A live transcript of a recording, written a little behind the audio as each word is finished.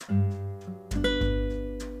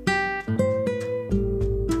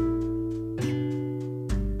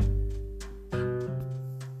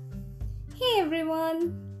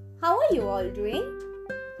all doing?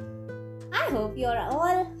 I hope you're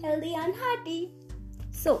all healthy and happy.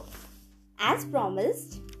 So, as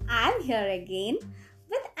promised, I'm here again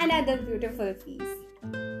with another beautiful piece.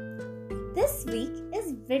 This week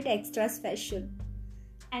is a bit extra special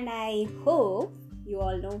and I hope you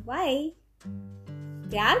all know why.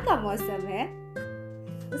 प्यार का मौसम है.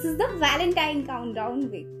 This is the Valentine countdown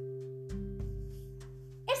week.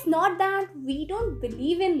 It's not that we don't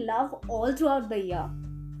believe in love all throughout the year,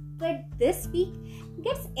 but this week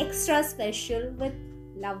gets extra special with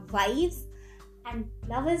love vibes and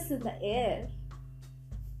love is in the air.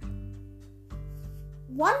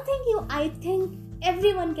 One thing I think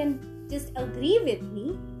everyone can just agree with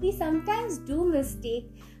me, we sometimes do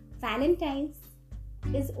mistake Valentine's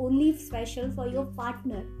is only special for your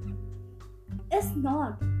partner. It's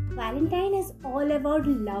not. Valentine is all about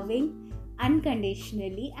loving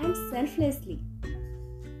unconditionally and selflessly.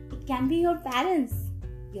 It can be your parents,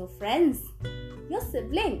 your friends, your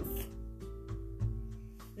siblings.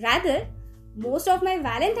 Rather, most of my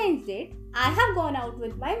Valentine's date, I have gone out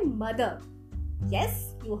with my mother.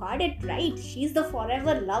 Yes, you heard it right. She's the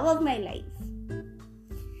forever love of my life.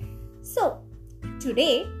 So,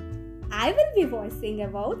 today, I will be voicing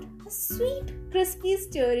about a sweet, crispy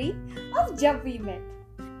story of Jab We Met.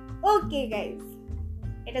 Okay guys,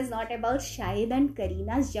 it is not about Shahid and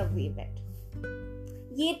Kareena's Jab We Met.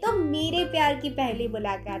 ये तो मेरे प्यार की पहली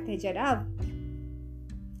मुलाकात है जनाब.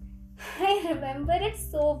 I remember it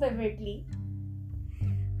so vividly.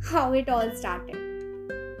 How it all started.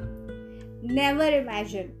 Never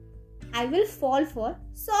imagine I will fall for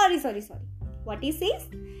sorry. What he says?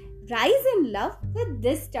 Rise in love with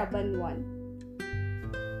this stubborn one.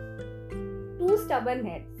 Two stubborn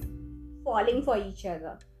heads falling for each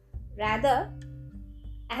other. Rather,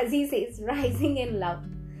 as he says, rising in love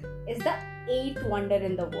is the eighth wonder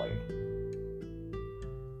in the world.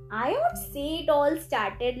 I would say it all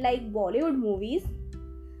started like Bollywood movies.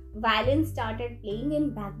 Violins started playing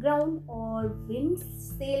in background or winds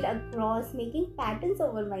sailed across making patterns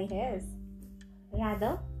over my hairs.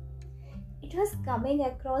 Rather, it was coming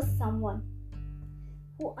across someone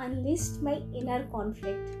who unleashed my inner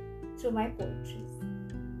conflict through my poetry.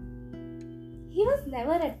 He was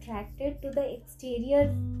never attracted to the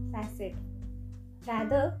exterior facet,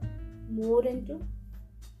 rather more into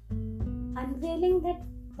unveiling that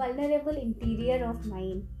vulnerable interior of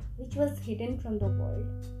mine which was hidden from the world.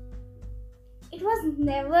 It was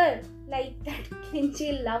never like that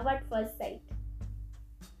clingy love at first sight.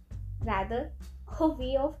 Rather, a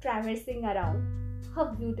way of traversing around a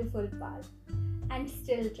beautiful path and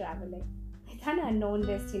still traveling with an unknown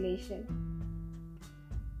destination.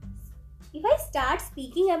 If I start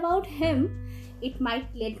speaking about him, it might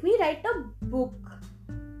let me write a book.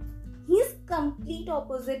 He is complete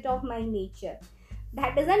opposite of my nature.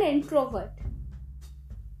 That is an introvert.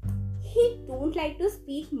 He don't like to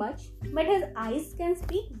speak much, but his eyes can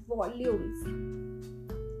speak volumes.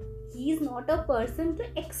 He is not a person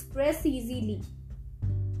to express easily,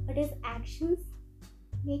 but his actions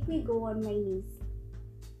make me go on my knees.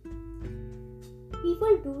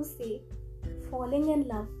 People do say falling in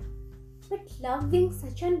love, but love being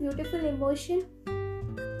such a beautiful emotion,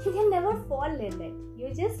 you can never fall in it.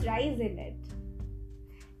 You just rise in it.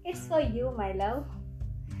 It's for you, my love.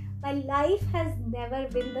 My life has never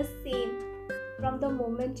been the same from the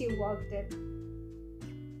moment you walked in.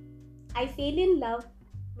 I fell in love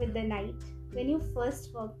with the night when you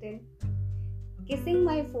first walked in, kissing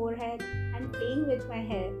my forehead and playing with my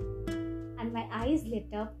hair, and my eyes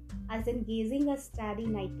lit up as in gazing a starry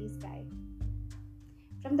nighty sky.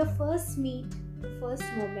 From the first meet, the first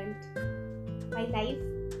moment, my life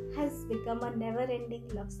has become a never-ending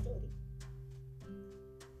love story.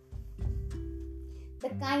 The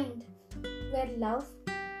kind where love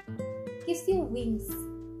gives you wings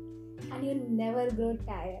and you never grow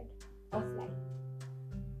tired of life.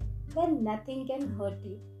 Where nothing can hurt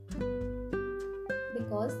you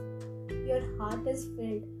because your heart is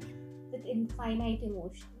filled with infinite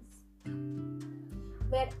emotions.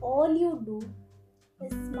 Where all you do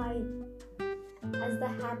is smile as the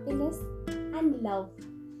happiness and love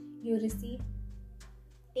you receive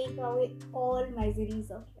take away all miseries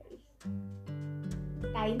of life.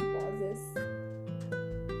 Time pauses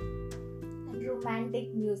and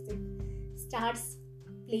romantic music starts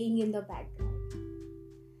playing in the background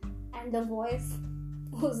and the voice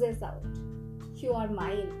oozes out, you are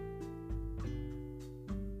mine.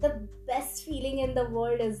 The best feeling in the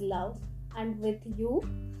world is love, and with you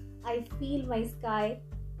I feel my sky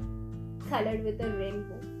colored with a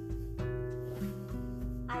rainbow.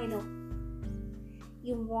 I know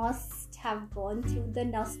You must have gone through the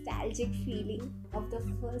nostalgic feeling of the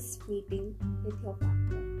first meeting with your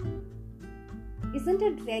partner. Isn't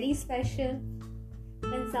it very special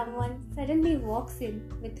when someone suddenly walks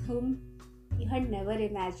in with whom you had never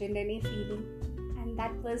imagined any feeling, and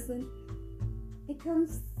that person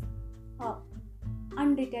becomes an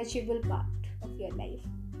undetachable part of your life?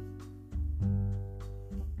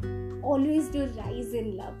 Always do rise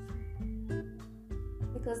in love,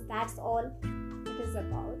 because that's all it is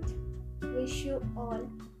about. Wish you all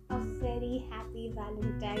a very happy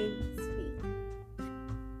Valentine's week.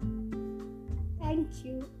 Thank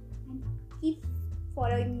you, and keep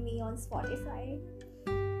following me on Spotify.